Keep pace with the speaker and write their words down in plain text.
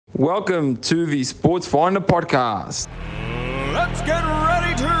Welcome to the Sports Finder podcast. Let's get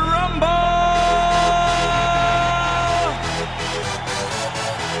ready to rumble!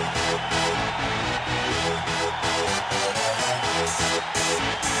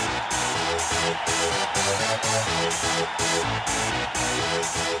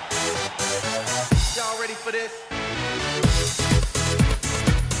 Y'all ready for this?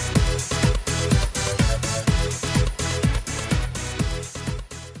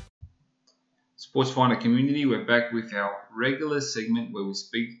 Sports Finder community, we're back with our regular segment where we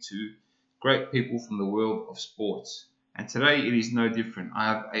speak to great people from the world of sports. And today it is no different. I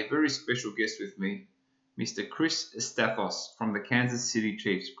have a very special guest with me, Mr. Chris Stathos from the Kansas City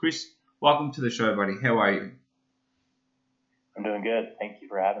Chiefs. Chris, welcome to the show, buddy. How are you? I'm doing good. Thank you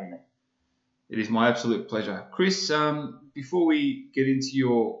for having me. It is my absolute pleasure. Chris, before we get into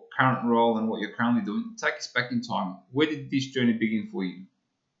your current role and what you're currently doing, take us back in time. Where did this journey begin for you?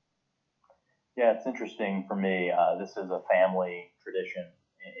 Yeah, it's interesting for me. This is a family tradition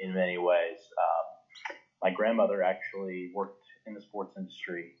in many ways. My grandmother actually worked in the sports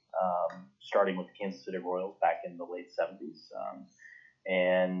industry, starting with the Kansas City Royals back in the late 70s,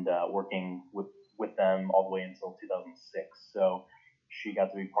 and working with them all the way until 2006. So she got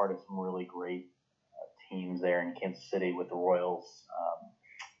to be part of some really great teams there in Kansas City with the Royals,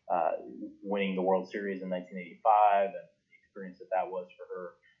 winning the World Series in 1985, and the experience that was for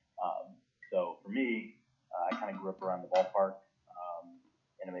her. So for me, I kind of grew up around the ballpark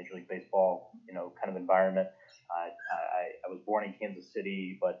in a Major League Baseball, kind of environment. I was born in Kansas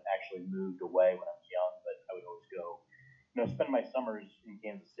City, but actually moved away when I was young. But I would always go, spend my summers in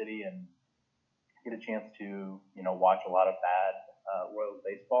Kansas City and get a chance to, watch a lot of bad Royals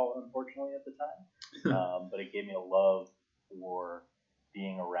baseball, unfortunately, at the time. But it gave me a love for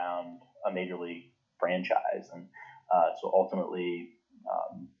being around a Major League franchise. And so ultimately,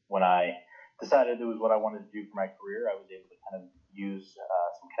 when I decided it was what I wanted to do for my career, I was able to kind of use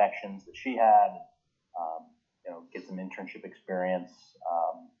some connections that she had, get some internship experience,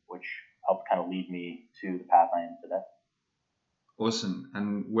 which helped kind of lead me to the path I am today. Awesome.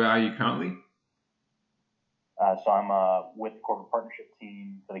 And where are you currently? So I'm with the corporate partnership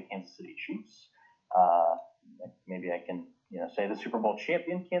team for the Kansas City Chiefs. Maybe I can, say the Super Bowl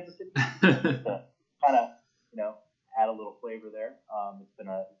champion Kansas City, just to kind of, add a little flavor there. It's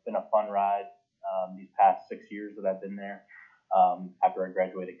been a fun ride these past 6 years that I've been there. After I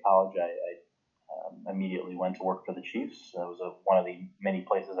graduated college, I immediately went to work for the Chiefs. That was one of the many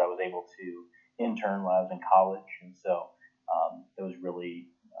places I was able to intern when I was in college, and so it was really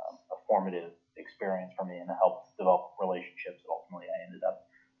a formative experience for me, and it helped develop relationships that ultimately I ended up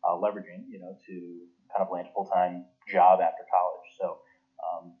leveraging, to kind of land a full-time job after college. So,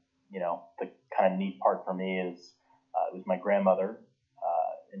 the kind of neat part for me is it was my grandmother,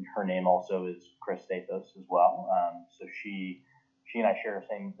 and her name also is Chris Stathos as well. So she and I share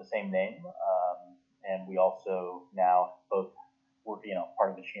the same name, and we also now both work,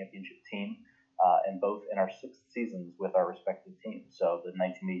 part of the championship team, and both in our sixth seasons with our respective teams. So the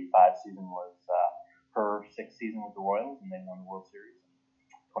 1985 season was her sixth season with the Royals, and they won the World Series.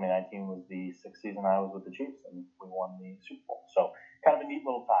 2019 was the sixth season I was with the Chiefs, and we won the Super Bowl. So kind of a neat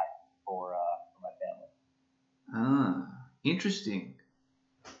little tie for my family. Interesting.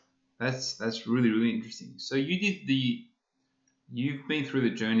 That's really, really interesting. So you've been through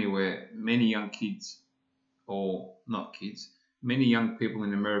the journey where many young kids, or not kids, many young people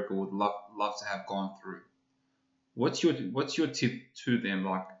in America would love to have gone through. What's your tip to them?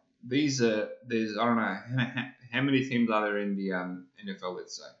 Like there's I don't know how many teams are there in the NFL?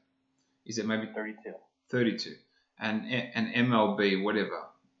 Let's say, is it maybe 32? 32, and MLB,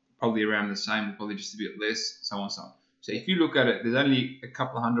 whatever, probably around the same, probably just a bit less, so on and so on. So if you look at it, there's only a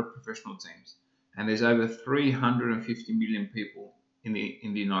couple of hundred professional teams, and there's over 350 million people in the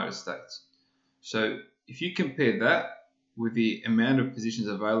United States. So if you compare that with the amount of positions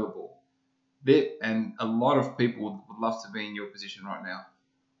available, and a lot of people would love to be in your position right now.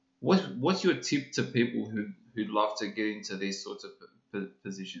 What's your tip to people who'd love to get into these sorts of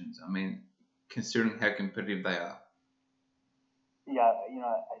positions? I mean, considering how competitive they are. Yeah,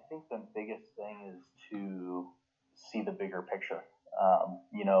 I think the biggest thing is to see the bigger picture.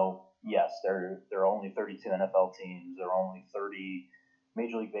 Yes, there are only 32 NFL teams. There are only 30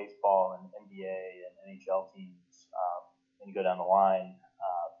 Major League Baseball and NBA and NHL teams, and you go down the line.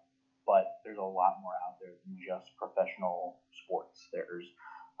 But there's a lot more out there than just professional sports.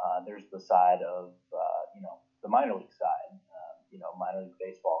 There's the side of the minor league side. Minor league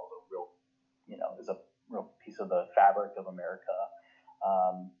baseball is a real piece of the fabric of America.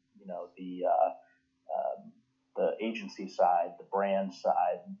 the agency side, the brand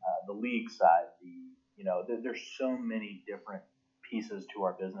side, the league side. There's so many different pieces to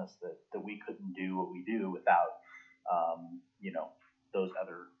our business that we couldn't do what we do without those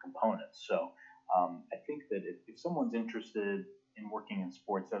other components. So I think that if someone's interested in working in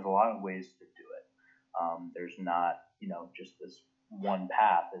sports, there's a lot of ways to do it. There's not just this one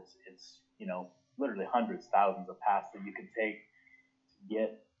path. It's literally hundreds, thousands of paths that you can take to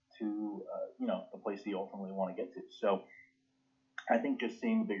get to the place that you ultimately want to get to. So I think just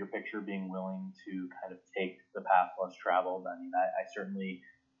seeing the bigger picture, being willing to kind of take the path less traveled. I mean, I certainly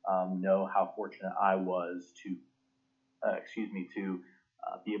know how fortunate I was to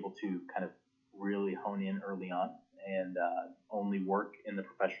be able to kind of really hone in early on and only work in the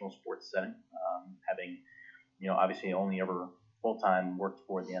professional sports setting, having obviously only ever full-time worked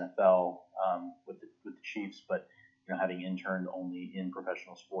for the NFL with the Chiefs, but having interned only in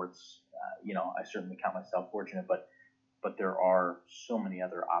professional sports, I certainly count myself fortunate, but there are so many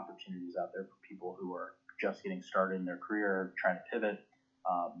other opportunities out there for people who are just getting started in their career, trying to pivot.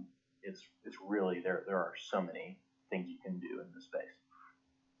 It's really, there are so many things you can do in this space.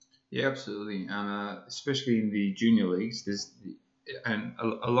 Yeah, absolutely, and especially in the junior leagues, and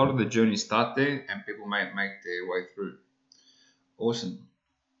a lot of the journeys start there, and people might make their way through. Awesome.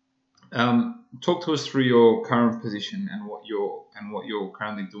 Talk to us through your current position and what you're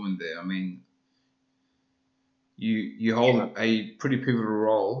currently doing there. I mean, you hold a pretty pivotal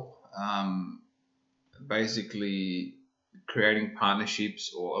role, basically creating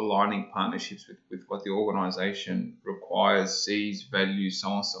partnerships or aligning partnerships with what the organization requires, sees, values, so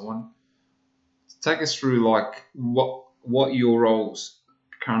on and so on. Take us through like what your roles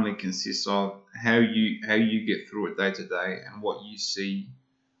currently consist of, how you get through it day to day, and what you see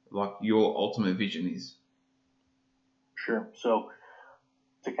like your ultimate vision is. Sure. So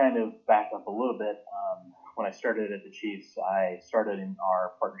to kind of back up a little bit, when I started at the Chiefs, I started in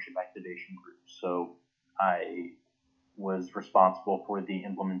our partnership activation group. So I was responsible for the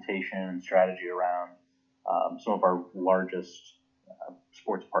implementation and strategy around some of our largest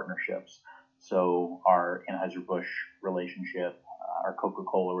sports partnerships. So our Anheuser-Busch relationship, our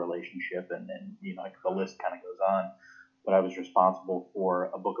Coca-Cola relationship, and the list kind of goes on. But I was responsible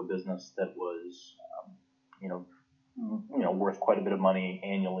for a book of business that was, worth quite a bit of money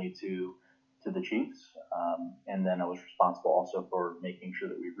annually to the Chiefs. And then I was responsible also for making sure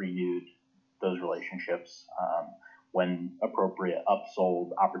that we renewed those relationships when appropriate,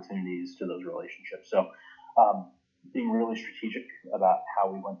 upsold opportunities to those relationships. So being really strategic about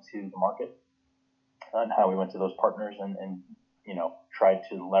how we went to the market and how we went to those partners and tried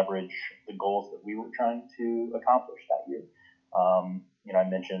to leverage the goals that we were trying to accomplish that year. I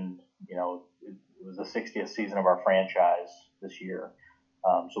mentioned, it was the 60th season of our franchise this year.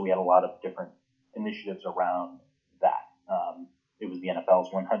 So we had a lot of different initiatives around that. It was the NFL's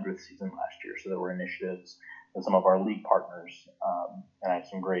 100th season last year. So there were initiatives with some of our league partners. And I have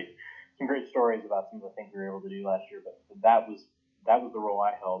some great stories about some of the things we were able to do last year, but that was the role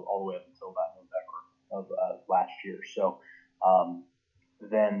I held all the way up until about November of last year. So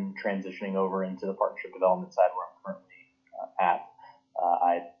then transitioning over into the partnership development side where I'm currently at,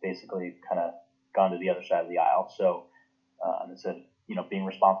 I basically kind of gone to the other side of the aisle. So instead of being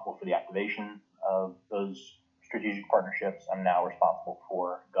responsible for the activation of those strategic partnerships, I'm now responsible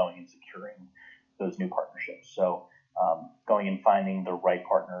for going and securing those new partnerships. So going and finding the right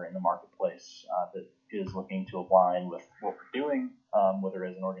partner in the marketplace that is looking to align with what we're doing, whether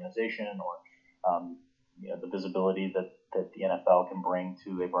as an organization or the visibility that the NFL can bring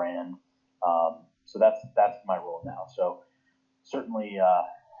to a brand. So that's my role now. So certainly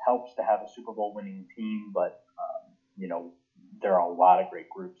helps to have a Super Bowl winning team, but there are a lot of great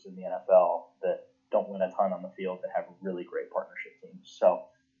groups in the NFL that don't win a ton on the field that have really great partnership teams. So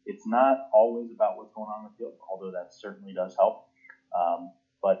it's not always about what's going on the field, although that certainly does help.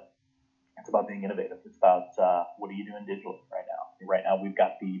 But it's about being innovative. It's about what are you doing digitally right now? Right now, we've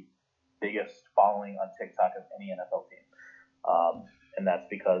got the biggest following on TikTok of any NFL team. And that's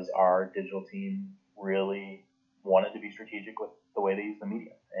because our digital team really wanted to be strategic with the way they use the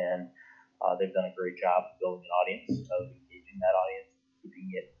media. And they've done a great job of building an audience, of engaging that audience,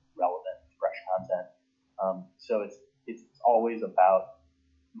 keeping it relevant, fresh content. So it's always about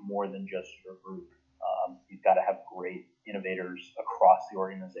more than just your group. You've got to have great innovators across the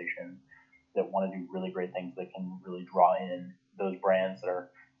organization that want to do really great things that can really draw in those brands that are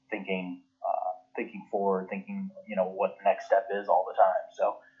thinking forward, thinking what the next step is all the time.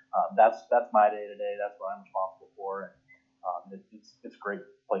 So that's my day to day. That's what I'm responsible for. And it's a great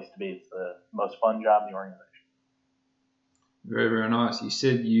place to be. It's the most fun job in the organization. Very, very nice.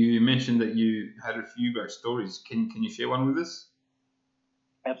 You mentioned that you had a few great stories. Can you share one with us?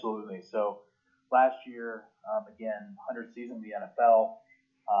 Absolutely. So last year, again, 100th season of the NFL,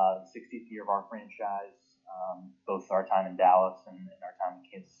 60th year of our franchise, both our time in Dallas and our time in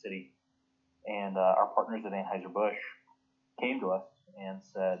Kansas City. And our partners at Anheuser-Busch came to us and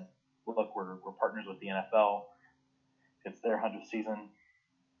said, look, we're partners with the NFL. It's their 100th season.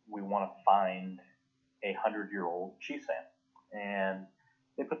 We want to find a 100-year-old Chiefs fan. And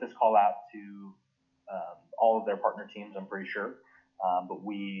they put this call out to all of their partner teams, I'm pretty sure. But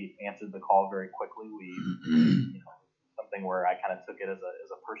we answered the call very quickly. Something where I kind of took it as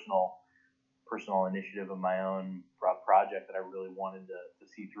a personal initiative of my own project that I really wanted to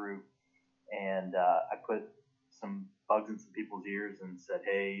see through. And I put some bugs in some people's ears and said,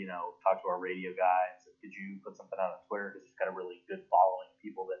 hey, talk to our radio guy. I said, could you put something out on Twitter? Because he's got a really good following,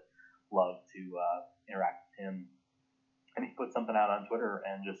 people that love to interact with him. And he put something out on Twitter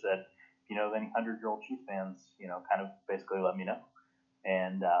and just said, if you know any 100-year-old Chiefs fans, kind of basically let me know.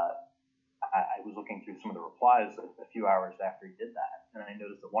 And I was looking through some of the replies a few hours after he did that, and I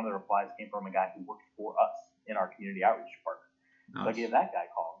noticed that one of the replies came from a guy who worked for us in our community outreach department. Nice. So I gave that guy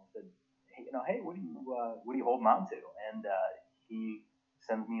a call and said, hey, what are you holding on to? And he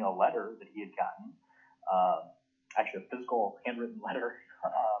sends me a letter that he had gotten, actually a physical handwritten letter,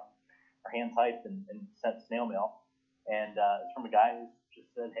 or hand typed and sent snail mail. And it's from a guy who just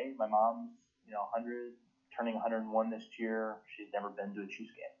said, hey, my mom's 100, turning 101 this year. She's never been to a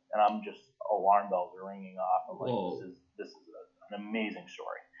Chiefs game. And I'm just, alarm bells are ringing off. I'm like, this is an amazing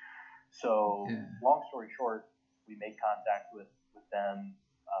story. So long story short, we made contact with them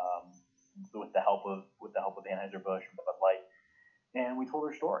with the help of Anheuser-Busch and Bud Light, and we told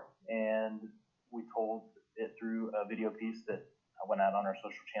our story. And we told it through a video piece that went out on our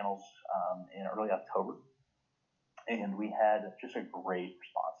social channels in early October. And we had just a great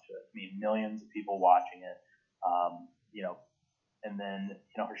response to it. I mean, millions of people watching it, and then,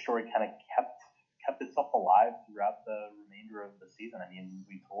 her story kind of kept itself alive throughout the remainder of the season. I mean,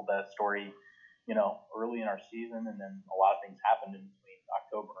 we told that story, early in our season, and then a lot of things happened in between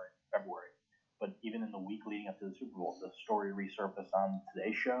October and February. But even in the week leading up to the Super Bowl, the story resurfaced on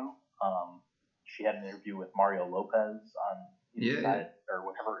Today's Show. She had an interview with Mario Lopez on Inside, or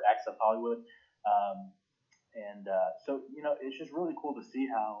whatever, Access Hollywood. So, it's just really cool to see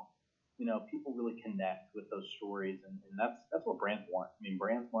how, people really connect with those stories. And that's what brands want. I mean,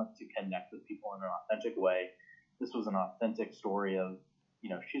 brands want to connect with people in an authentic way. This was an authentic story of,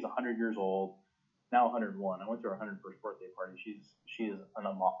 she's 100 years old, now 101. I went to her 101st birthday party. She is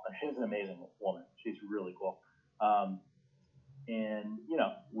an amazing woman. She's really cool. And,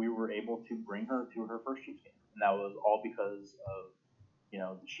 we were able to bring her to her first Chiefs game. And that was all because of,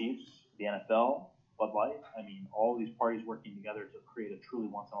 the Chiefs, the NFL, Bud Light. I mean, all these parties working together to create a truly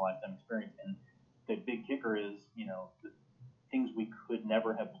once-in-a-lifetime experience. And the big kicker is, the things we could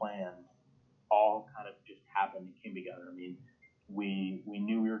never have planned all kind of just happened and came together. I mean, we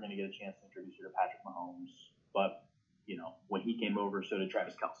knew we were going to get a chance to introduce her to Patrick Mahomes, but, when he came over, so did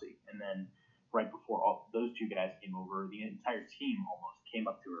Travis Kelce. And then right before all those two guys came over, the entire team almost came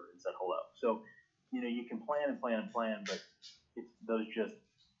up to her and said hello. So, you can plan and plan and plan, but it's those just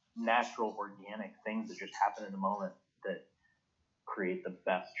natural, organic things that just happen in the moment that create the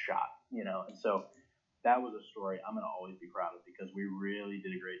best shot, And so that was a story I'm going to always be proud of, because we really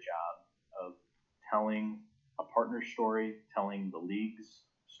did a great job of telling a partner story, telling the league's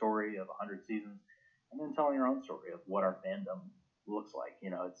story of 100 seasons, and then telling our own story of what our fandom looks like.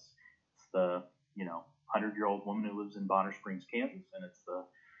 It's the 100-year-old woman who lives in Bonner Springs, Kansas, and it's the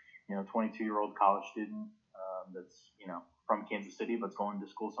 22-year-old college student that's from Kansas City but's going to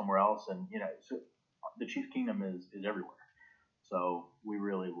school somewhere else. And so the Chiefs Kingdom is everywhere. So we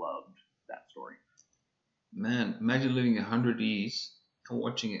really loved that story. Man, imagine living 100 years and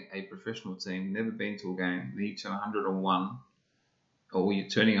watching a professional team, never been to a game, then you turn 101, or you're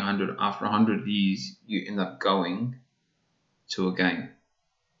turning 100. After 100 years, you end up going to a game.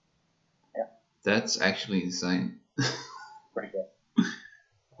 Yeah. That's actually insane. Pretty good.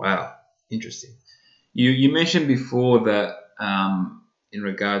 Wow, interesting. You mentioned before that in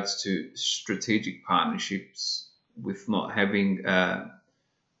regards to strategic partnerships, with not having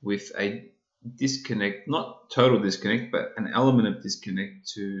with a disconnect, not total disconnect, but an element of disconnect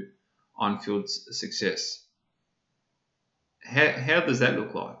to on-field success. How does that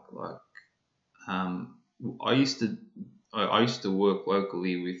look like? I used to work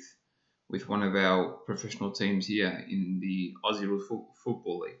locally with one of our professional teams here in the Aussie Rules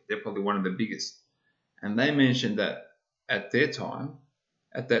Football League. They're probably one of the biggest. And they mentioned that at that time,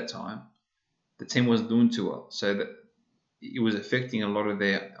 the team wasn't doing too well. So that it was affecting a lot of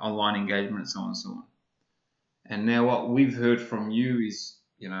their online engagement and so on and so on. And now what we've heard from you is,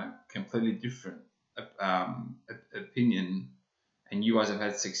 completely different opinion, and you guys have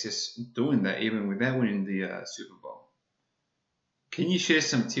had success doing that even without winning the Super Bowl. Can you share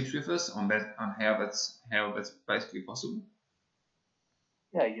some tips with us on that, on how that's basically possible?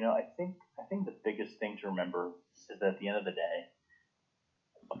 Yeah, I think the biggest thing to remember is that at the end of the day,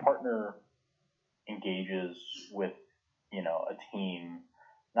 a partner engages with a team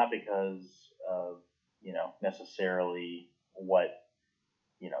not because of necessarily what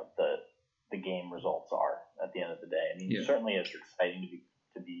the game results are at the end of the day. I mean, Yeah. certainly it's exciting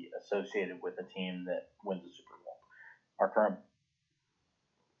to be associated with a team that wins the Super Bowl. Our current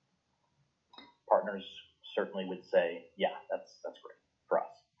partners certainly would say, yeah, that's great for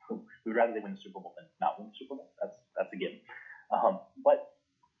us. We'd rather they win the Super Bowl than not win the Super Bowl. That's a given. But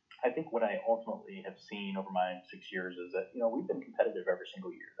I think what I ultimately have seen over my 6 years is that we've been competitive every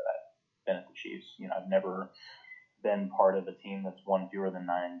single year that I've been at the Chiefs. I've never been part of a team that's won fewer than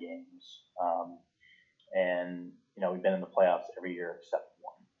 9 games, and we've been in the playoffs every year except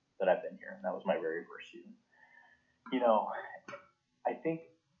one that I've been here, and that was my very first season.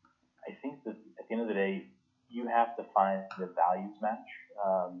 I think that at the end of the day, you have to find the values match.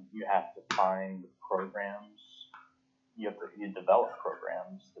 You have to find the programs. You develop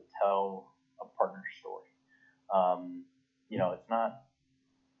programs that tell a partner story. It's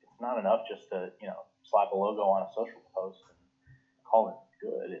not enough just to slap a logo on a social post and call it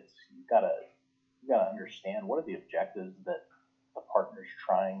good. You've got to understand what are the objectives that the partner's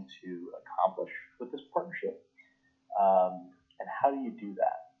trying to accomplish with this partnership, and how do you do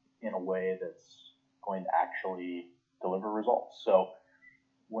that in a way that's going to actually deliver results. So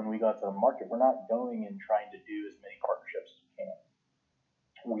when we go out to the market, we're not going and trying to do as many partnerships as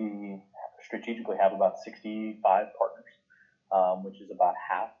we can. We strategically have about 65 partners, which is about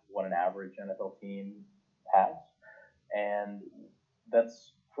half what an average NFL team has. And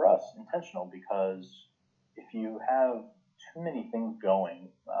that's, for us, intentional, because if you have too many things going,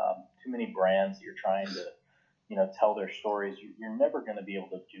 too many brands that you're trying to tell their stories, you're never going to be able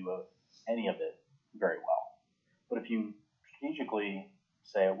to do any of it very well. But if you strategically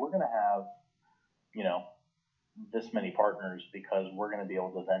say, we're going to have, this many partners because we're going to be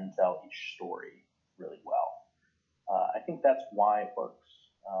able to then tell each story really well. I think that's why it works.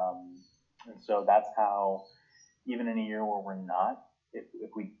 And so that's how, even in a year where we're not,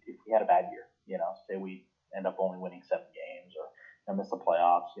 if we had a bad year, say we end up only winning 7 games or miss the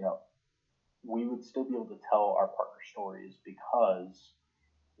playoffs, we would still be able to tell our partner stories because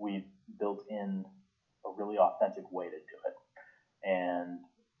we've built in a really authentic way to do it. And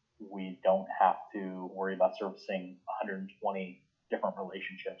we don't have to worry about servicing 120 different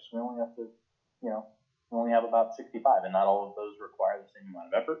relationships. We only have to, we only have about 65, and not all of those require the same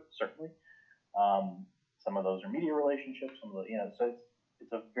amount of effort, certainly. Some of those are media relationships, some of the, so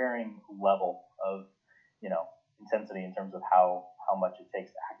it's a varying level of, intensity in terms of how much it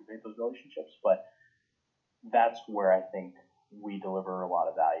takes to activate those relationships. But that's where I think we deliver a lot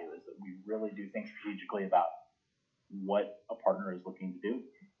of value, is that we really do think strategically about what a partner is looking to do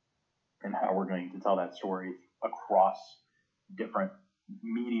and how we're going to tell that story across different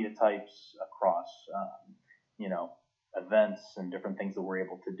media types, across, events and different things that we're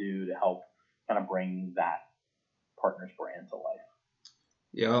able to do to help kind of bring that partner's brand to life.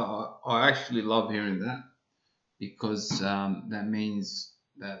 Yeah, I actually love hearing that, because that means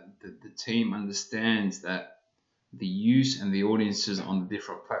that the team understands that the use and the audiences on the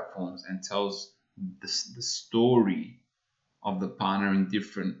different platforms and tells the story of the partner in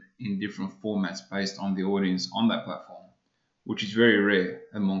different formats based on the audience on that platform, which is very rare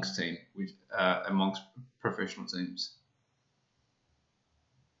amongst professional teams.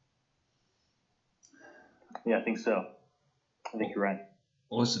 Yeah, I think so. I think you're right.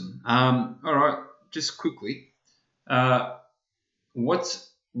 Awesome. All right, just quickly,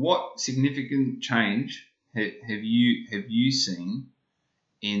 what significant change have you seen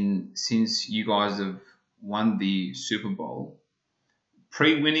since you guys have won the Super Bowl,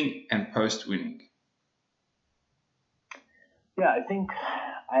 pre-winning and post-winning? Yeah, I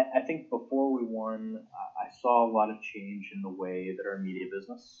think before we won, I saw a lot of change in the way that our media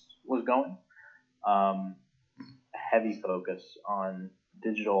business was going. Heavy focus on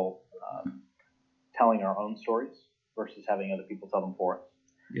digital, telling our own stories versus having other people tell them for us.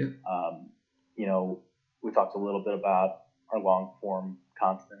 Yeah. We talked a little bit about our long form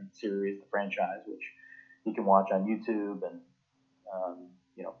content series, The Franchise, which you can watch on YouTube and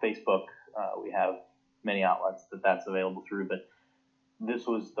Facebook. We have many outlets that's available through, but this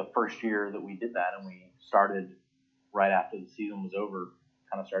was the first year that we did that, and we started right after the season was over,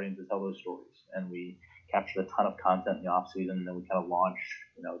 kind of starting to tell those stories. And we captured a ton of content in the off season, and then we kind of launched,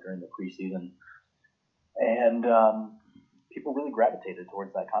 during the preseason. And people really gravitated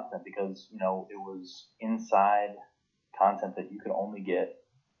towards that content because, it was inside content that you could only get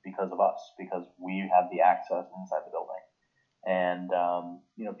because of us, because we had the access inside the building. And,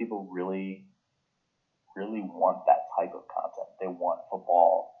 people really, really want that type of content. They want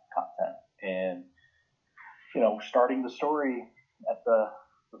football content. And, starting the story at the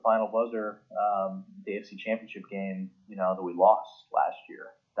final buzzer, the AFC Championship game, that we lost last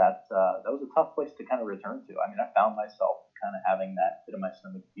year, that was a tough place to kind of return to. I mean, I found myself kind of having that pit of my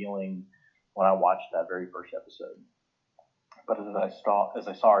stomach feeling when I watched that very first episode. But as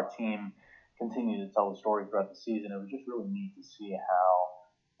I saw our team continue to tell the story throughout the season, it was just really neat to see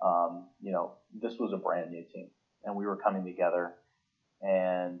how, this was a brand new team, and we were coming together.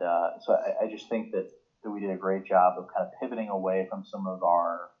 And so I just think that we did a great job of kind of pivoting away from some of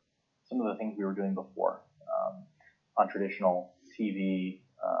the things we were doing before on traditional TV,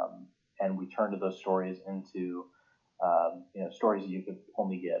 and we turned to those stories into stories that you could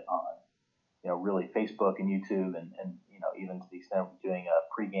only get on really Facebook and YouTube, and even to the extent of doing a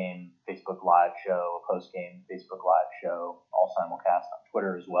pregame Facebook Live show, a postgame Facebook Live show, all simulcast on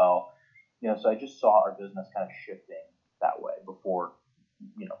Twitter as well. So I just saw our business kind of shifting that way before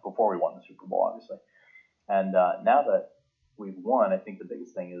we won the Super Bowl, obviously. And now that we've won, I think the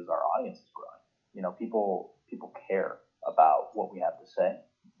biggest thing is our audience is growing. People care about what we have to say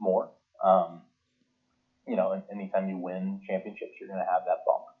more. And anytime you win championships, you're going to have that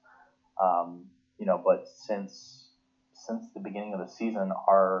bump. But since the beginning of the season,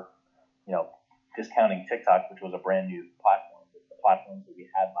 our, discounting TikTok, which was a brand new platform, the platforms that we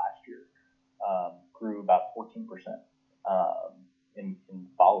had last year, grew about 14% in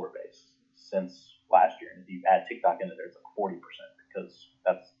follower base since last year. And if you add TikTok into there, it's like 40% because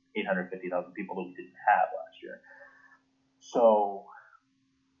that's 850,000 people that we didn't have last year. So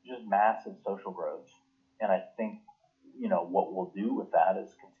just massive social growth. And I think, what we'll do with that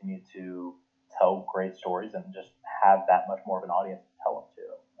is continue to tell great stories and just have that much more of an audience to tell them to.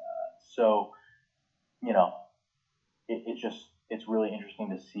 It's really interesting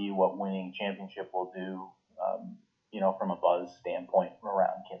to see what winning championship will do, from a buzz standpoint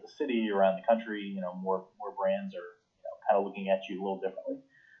around Kansas City, around the country. More brands are, kind of looking at you a little differently.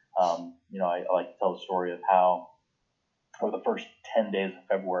 I like to tell the story of how over the first 10 days of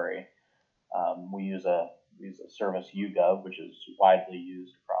February, we use a service, YouGov, which is widely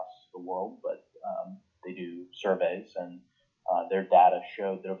used across the world, but they do surveys, and their data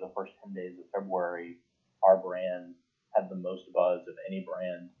showed that over the first 10 days of February, our brand had the most buzz of any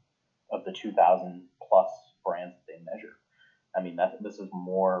brand of the 2,000 plus brands that they measure. I mean, this is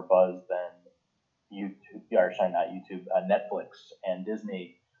more buzz than Netflix and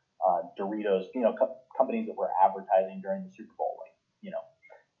Disney, Doritos, companies that were advertising during the Super Bowl.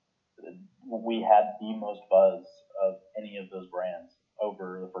 We had the most buzz of any of those brands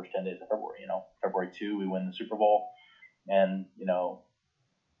over the first 10 days of February. February 2, we win the Super Bowl, and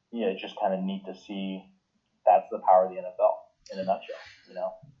it's just kind of neat to see. That's the power of the NFL in a nutshell.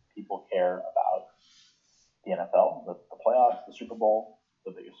 People care about the NFL, the playoffs, the Super Bowl,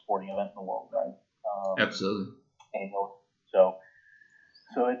 the biggest sporting event in the world, right? Absolutely. Annually. So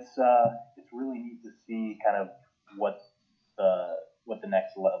it's really neat to see kind of what the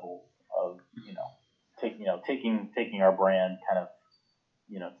next level of taking our brand kind of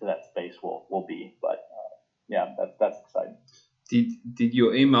to that space will be. But that's exciting. Did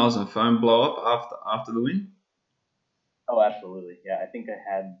your emails and phone blow up after the win? Oh, absolutely. Yeah, I think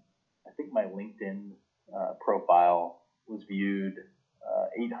my LinkedIn profile was viewed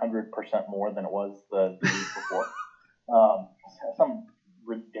 800% more than it was the week before. Some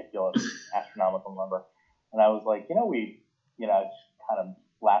ridiculous astronomical number. And I was like, I was just kind of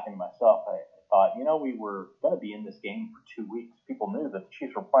laughing to myself. I thought, we were going to be in this game for 2 weeks. People knew that the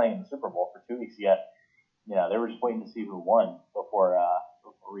Chiefs were playing in the Super Bowl for 2 weeks, yet, they were just waiting to see who won before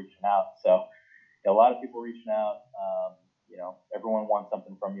reaching out. So a lot of people reaching out. Everyone wants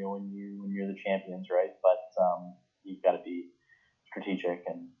something from you when you're the champions, right? But you've got to be strategic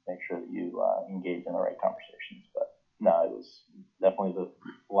and make sure that you engage in the right conversations. But no, it was definitely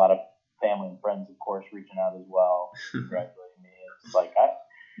a lot of family and friends, of course, reaching out as well, congratulating me. It's like I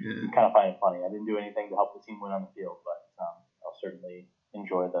kind of find it funny. I didn't do anything to help the team win on the field, but I'll certainly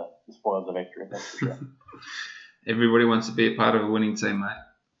enjoy the spoils of victory. That's for sure. Everybody wants to be a part of a winning team, mate.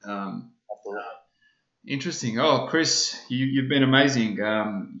 Absolutely. Interesting. Oh, Chris, you've been amazing.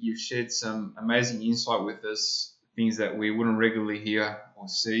 You've shared some amazing insight with us, things that we wouldn't regularly hear or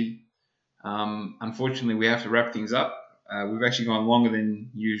see. Unfortunately, we have to wrap things up. We've actually gone longer than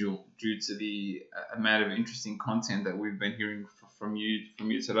usual due to the amount of interesting content that we've been hearing from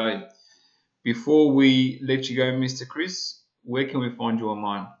you today. Before we let you go, Mr. Chris, where can we find you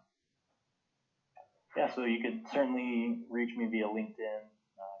online? Yeah, so you could certainly reach me via LinkedIn,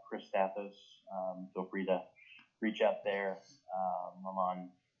 Chris Stathos. Feel free to reach out there. I'm on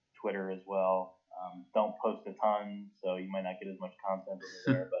Twitter as well. Don't post a ton, so you might not get as much content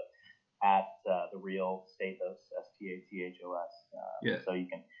over there, but at the real Stathos, Stathos. Yeah. So you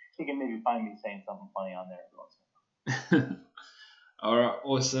can maybe find me saying something funny on there every once in a while. All right,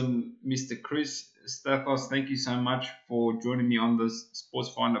 awesome, Mr. Chris Stathos. Thank you so much for joining me on this Sports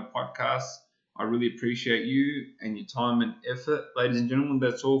Finder podcast. I really appreciate you and your time and effort. Ladies and gentlemen,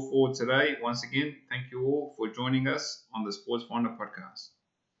 that's all for today. Once again, thank you all for joining us on the Sports Finder podcast.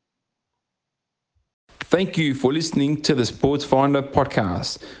 Thank you for listening to the Sports Finder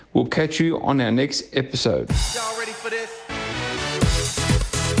podcast. We'll catch you on our next episode. Y'all ready for this?